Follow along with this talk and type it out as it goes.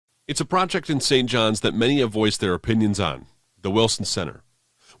It's a project in St. John's that many have voiced their opinions on, the Wilson Center.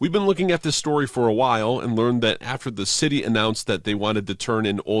 We've been looking at this story for a while and learned that after the city announced that they wanted to turn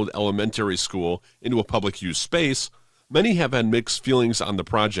an old elementary school into a public use space, many have had mixed feelings on the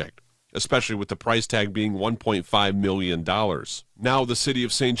project, especially with the price tag being $1.5 million. Now the city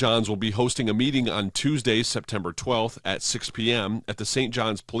of St. John's will be hosting a meeting on Tuesday, September 12th at 6 p.m. at the St.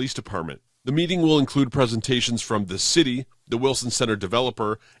 John's Police Department. The meeting will include presentations from the city, the Wilson Center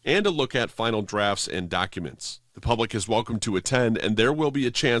developer, and a look at final drafts and documents. The public is welcome to attend, and there will be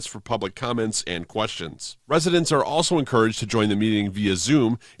a chance for public comments and questions. Residents are also encouraged to join the meeting via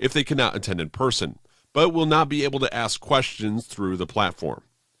Zoom if they cannot attend in person, but will not be able to ask questions through the platform.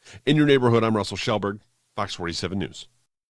 In your neighborhood, I'm Russell Shelberg, Fox 47 News.